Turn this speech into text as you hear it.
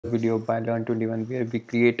Video by Learn21 where we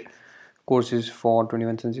create courses for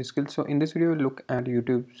 21st century skills. So in this video we'll look at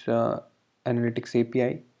YouTube's analytics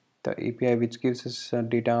API, the API which gives us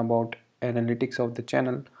data about analytics of the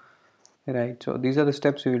channel, right? So these are the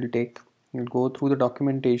steps we will take. We'll go through the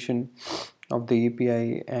documentation of the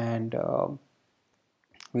API and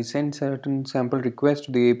we send certain sample requests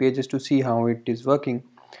to the API just to see how it is working,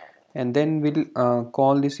 and then we'll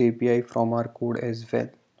call this API from our code as well.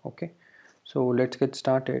 Okay, so let's get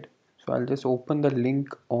started. So I'll just open the link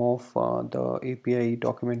of the API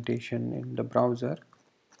documentation in the browser.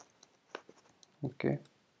 Okay,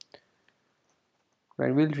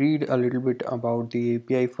 right, we'll read a little bit about the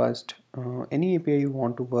API first. Any API you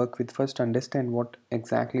want to work with, first understand what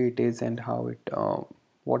exactly it is and how it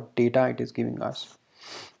what data it is giving us,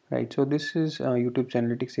 right? So this is YouTube's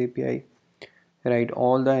analytics API, right?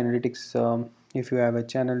 All the analytics, if you have a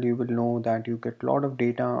channel, you will know that you get a lot of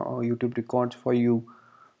data or YouTube records for you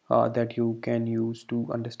that you can use to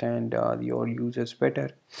understand your users better,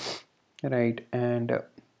 right? And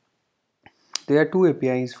there are two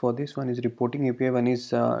APIs for this. One is reporting API, one is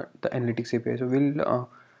the analytics API. So we'll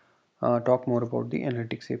talk more about the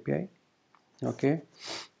analytics API. Okay,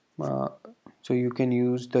 uh, so you can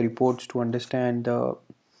use the reports to understand the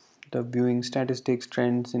viewing statistics,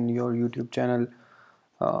 trends in your YouTube channel,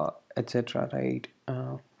 etc., right?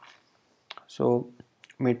 So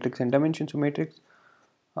matrix and dimension. So matrix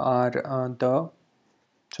are the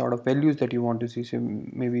sort of values that you want to see. So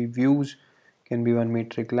maybe views can be one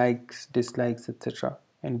metric, likes, dislikes, etc.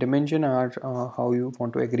 And dimension are how you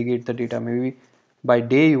want to aggregate the data. Maybe by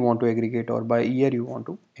day you want to aggregate, or by year you want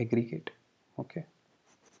to aggregate. Okay,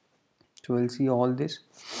 so we'll see all this.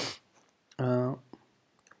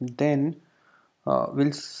 Then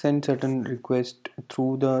we'll send certain request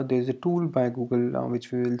through there's a tool by Google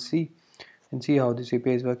which we will see and see how this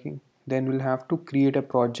API is working. Then we'll have to create a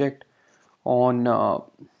project on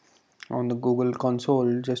the Google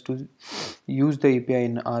console just to use the API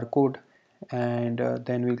in our code, and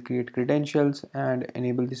then we'll create credentials and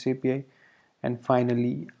enable this API, and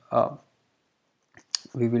finally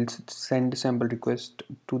we will send sample request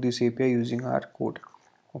to this API using our code.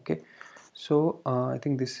 Okay, so I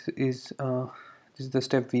think this is the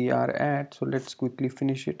step we are at, so let's quickly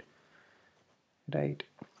finish it, right?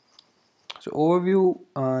 So overview,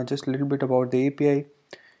 just a little bit about the API,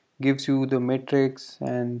 gives you the metrics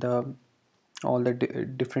and all the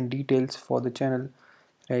different details for the channel,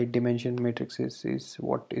 right? Dimension matrix is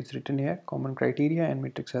what is written here, common criteria, and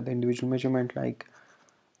metrics are the individual measurement like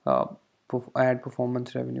uh, ad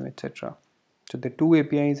performance, revenue, etc. So the two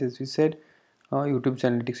APIs, as we said, YouTube's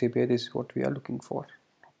analytics API, this is what we are looking for.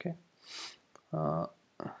 Okay, uh,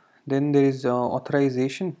 then there is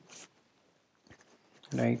authorization,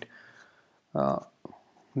 right? uh,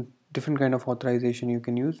 Different kind of authorization you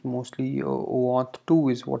can use. Mostly OAuth 2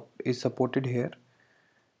 is what is supported here,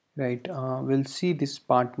 right? We'll see this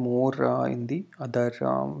part more in the other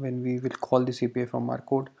when we will call this API from our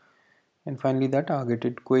code. And finally the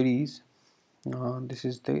targeted queries. This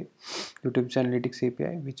is the YouTube's analytics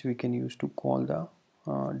API which we can use to call the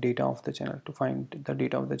data of the channel, to find the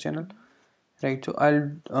data of the channel, right? So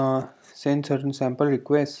I'll send certain sample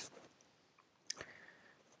requests,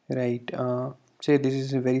 right? Say this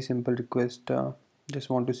is a very simple request, just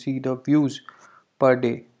want to see the views per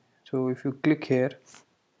day. So if you click here,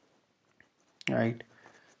 right,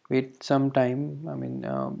 wait some time, I mean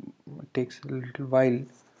it takes a little while,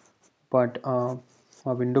 but a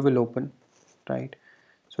window will open, right?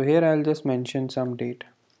 So here I'll just mention some date,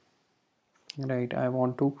 right? I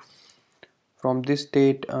want to, from this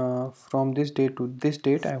date to this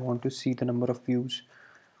date, I want to see the number of views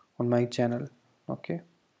on my channel. Okay,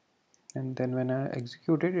 and then when I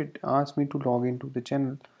execute it, it asks me to log into the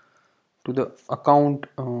channel, to the account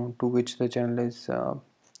to which the channel is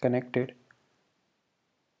connected,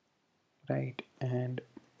 right? And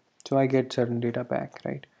so I get certain data back,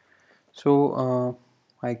 right? So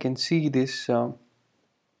I can see this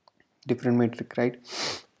different metric, right?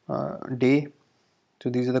 Day, so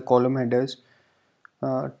these are the column headers.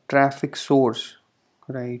 Traffic source,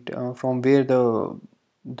 right? From where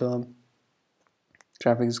the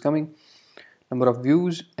traffic is coming, number of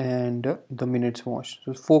views, and the minutes watched.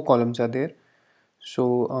 So four columns are there.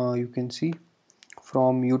 So you can see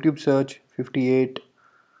from YouTube search, 58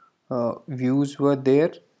 views were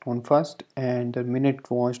there on first, and the minute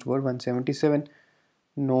watched were 177.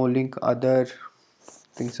 No link other,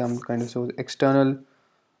 I think some kind of, so external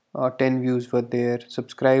 10 views were there,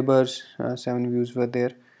 subscribers 7 views were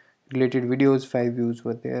there, related videos 5 views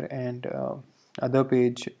were there, and other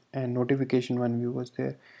page and notification 1 view was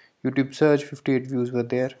there. YouTube search 58 views were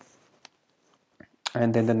there,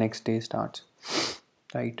 and then the next day starts,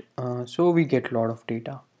 right? So we get a lot of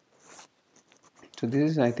data. So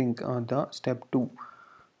this is, I think, the step 2.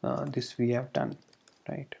 This we have done,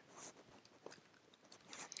 right?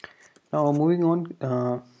 Now moving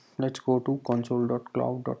on, let's go to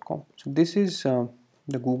console.cloud.com. So this is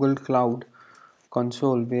the Google Cloud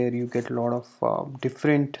console, where you get a lot of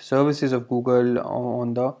different services of Google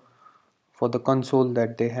on the for the console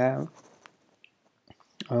that they have,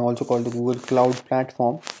 also called the Google Cloud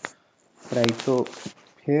Platform, right? So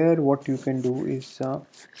here what you can do is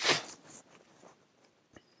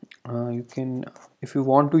you can, if you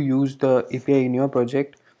want to use the API in your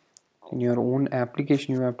project, in your own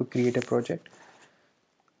application, you have to create a project.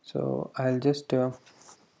 So I'll just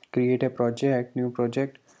create a project, new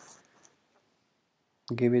project,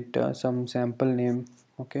 give it some sample name,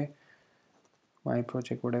 okay, my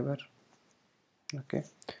project, whatever, okay.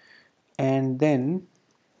 And then,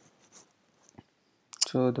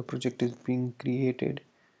 so the project is being created.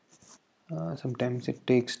 Sometimes it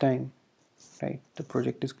takes time, right? The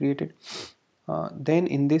project is created. Then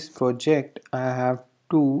in this project I have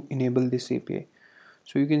to enable this API.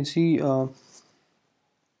 So you can see a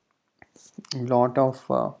lot of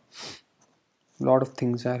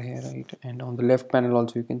things are here, right? And on the left panel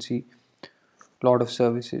also you can see a lot of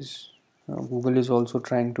services. Google is also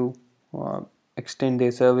trying to uh, extend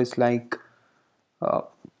their service uh,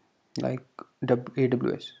 like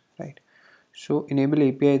AWS, right? So enable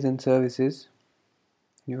APIs and services,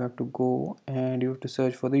 you have to go and you have to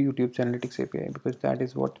search for the YouTube's Analytics API, because that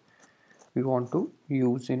is what we want to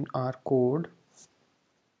use in our code,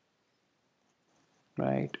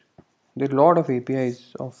 right? There are a lot of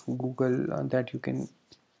APIs of Google that you can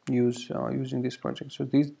use using this project. So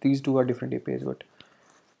these two are different APIs, but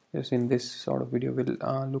just in this sort of video we'll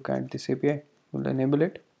look at this API. We'll enable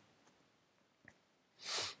it,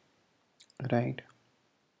 right?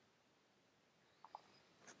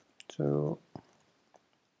 So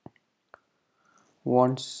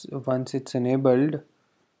once it's enabled,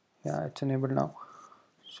 yeah, it's enabled now.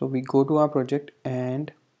 So we go to our project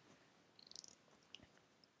and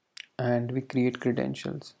we create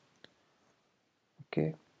credentials,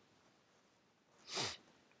 okay.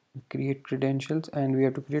 Create credentials, and we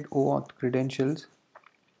have to create OAuth credentials,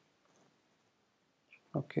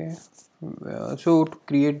 okay. So to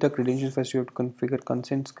create the credentials, first you have to configure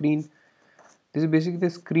consent screen. This is basically the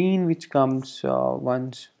screen which comes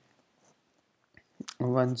once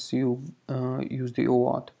you use the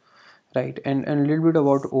OAuth, right? And a little bit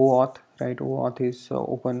about OAuth, right? OAuth is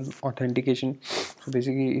open authentication. So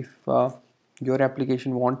basically, if your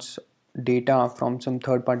application wants data from some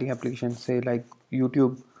third-party application, say like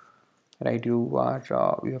YouTube, right? You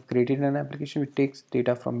have created an application which takes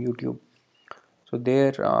data from YouTube. So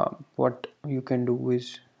there, what you can do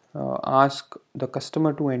is ask the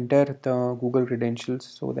customer to enter the Google credentials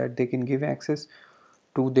so that they can give access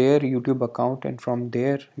to their YouTube account, and from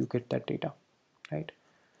there you get that data, right?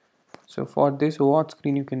 So for this OAuth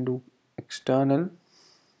screen, you can do external,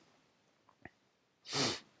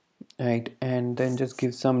 right? And then just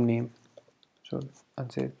give some name. So I'll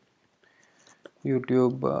say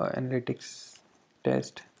YouTube analytics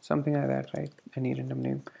test, something like that, right? Any random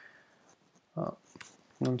name.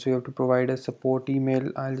 Also you have to provide a support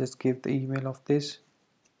email. I'll just give the email of this.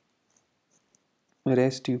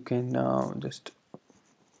 Rest you can just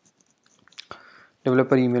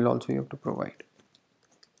developer email also you have to provide.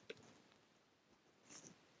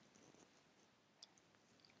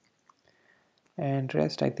 And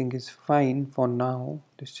rest I think is fine for now.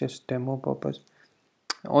 This is just demo purpose.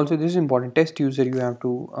 Also this is important, test user, you have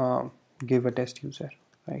to give a test user,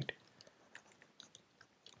 right?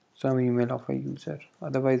 Some email of a user,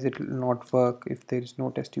 otherwise it will not work if there is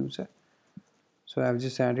no test user. So I've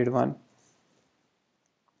just added one,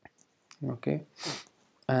 okay.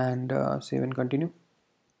 And save and continue,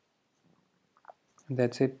 and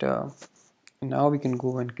that's it. Now we can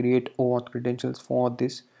go and create OAuth credentials for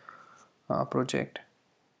this project,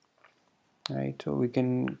 right? So we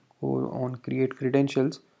can go on create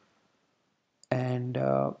credentials, and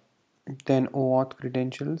then OAuth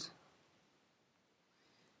credentials,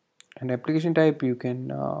 and application type you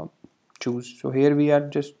can choose. So here we are,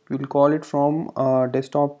 just we'll call it from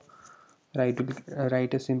desktop, right? We'll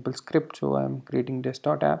write a simple script. So I'm creating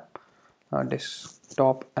desktop app,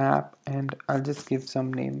 and I'll just give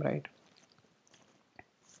some name, right,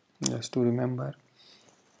 just to remember.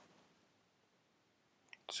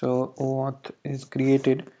 So OAuth is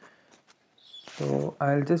created. So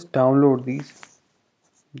I'll just download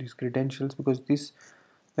these credentials, because this,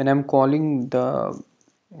 when I'm calling the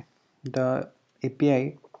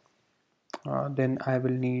API, then I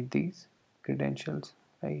will need these credentials,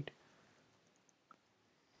 right?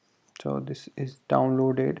 So this is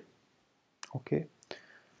downloaded. Okay,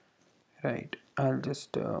 right, I'll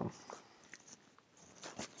just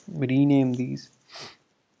rename these.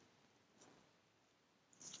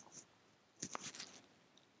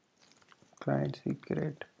 Client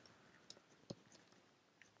secret,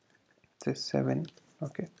 this 7.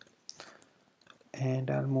 Okay, and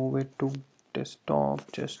I'll move it to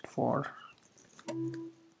desktop just for,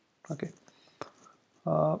 okay,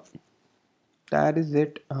 uh, that is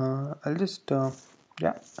it. I'll just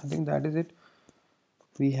yeah, I think that is it.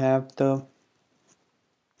 We have the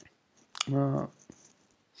uh,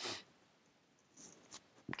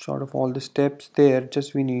 sort of all the steps there,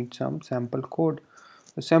 just we need some sample code.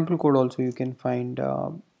 The sample code also you can find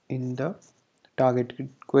in the targeted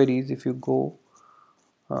queries. If you go,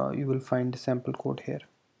 you will find the sample code here,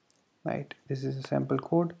 right? This is a sample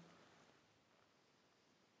code.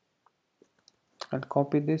 I'll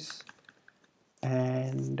copy this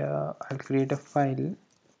and I'll create a file,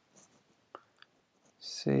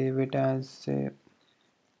 save it as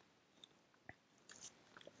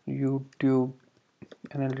YouTube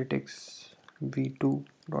analytics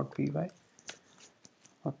v2.py.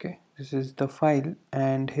 okay, this is the file,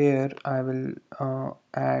 and here I will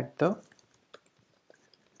add the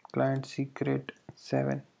client secret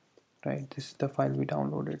 7, right? This is the file we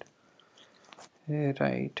downloaded,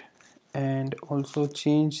 right? And also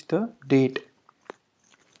change the date,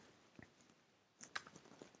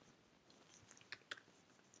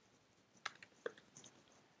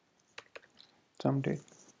 some date.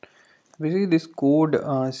 Basically this code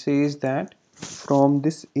says that from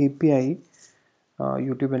this API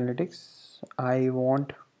YouTube analytics, I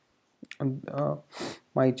want uh,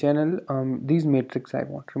 my channel, these metrics I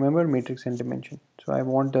want. Remember, matrix and dimension. So I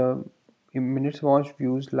want the minutes watched,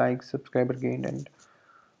 views, likes, subscriber gained,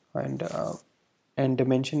 and uh, and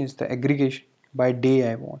dimension is the aggregation by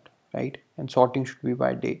day I want, right? And sorting should be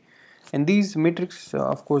by day. And these metrics,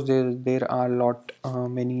 of course, there are a lot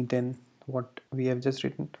many than what we have just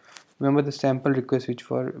written. Remember the sample requests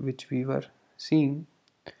which we were seeing,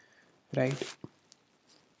 right?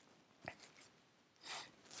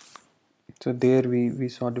 So there we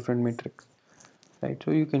saw different metrics, right?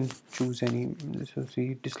 So you can choose any. So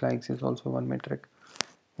see, dislikes is also one metric,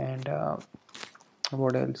 and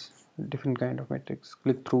what else? Different kind of metrics,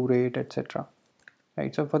 click through rate, etc.,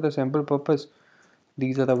 right? So for the sample purpose,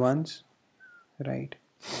 these are the ones, right?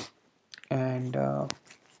 And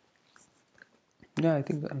yeah, I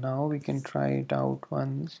think now we can try it out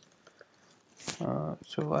once.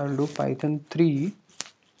 So I'll do Python 3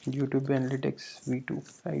 YouTube analytics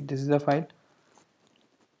v2, right? This is the file,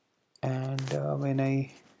 and when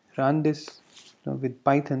I run this with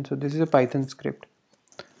Python, so this is a Python script,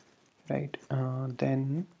 right?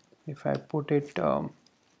 Then if I put it,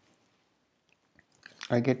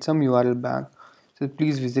 I get some URL back, so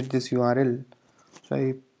please visit this URL. So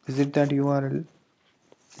I visit that URL,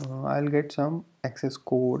 I'll get some access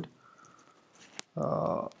code.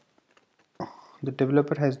 The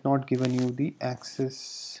developer has not given you the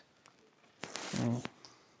access.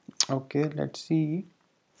 Okay, let's see.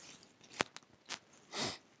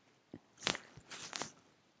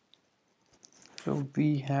 So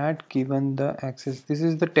we had given the access. This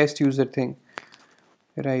is the test user thing,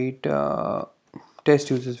 right? Test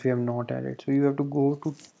users we have not added, so you have to go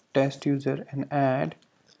to test user and add.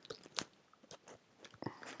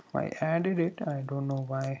 I added it, I don't know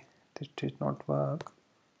why this did not work,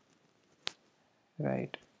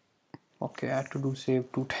 right? Okay, I had to do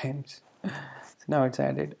save 2 times. So now it's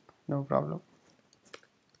added, no problem.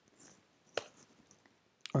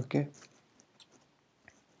 Okay,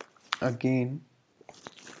 again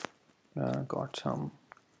got some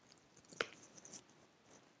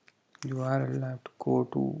URL. I have to go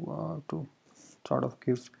to sort of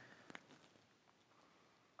give.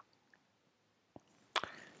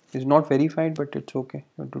 It's not verified, but it's okay.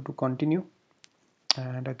 You have to continue,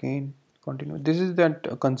 and again continue. This is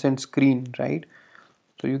that consent screen, right?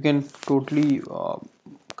 So you can totally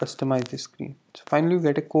customize this screen. So finally you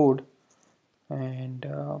get a code, and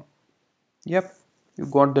yep, you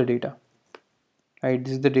got the data, right?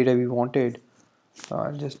 This is the data we wanted.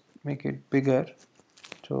 I'll just make it bigger.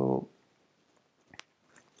 So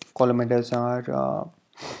column headers are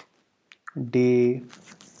day,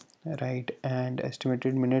 right, and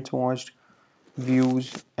estimated minutes watched,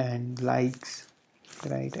 views and likes,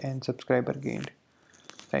 right, and subscriber gained,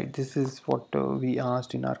 right? This is what we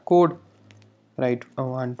asked in our code, right?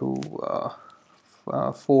 1 to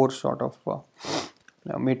 4 sort of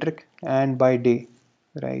metric, and by day,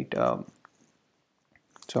 right?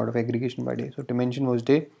 Sort of aggregation by day. So dimension was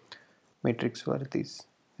day, metrics for this,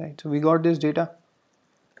 right? So we got this data,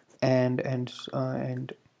 and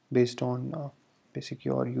based on basic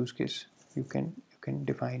your use case, you can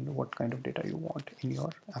define what kind of data you want in your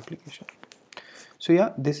application. So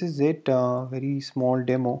yeah, this is it, very small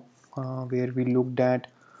demo where we looked at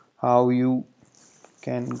how you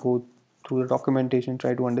can go through the documentation,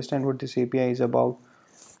 try to understand what this API is about.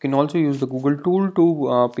 You can also use the Google tool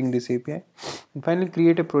to ping this API, and finally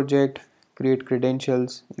create a project, create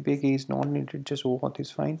credentials. API key is not needed, just OAuth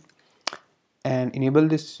is fine, and enable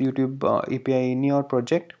this YouTube API in your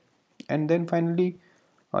project, and then finally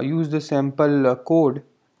use the sample code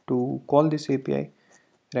to call this API,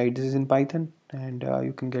 right? This is in Python, and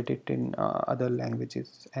you can get it in other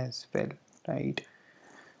languages as well, right?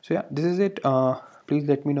 So yeah, this is it. Please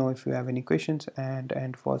let me know if you have any questions,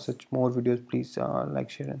 and for such more videos, please like,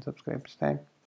 share and subscribe. Thanks.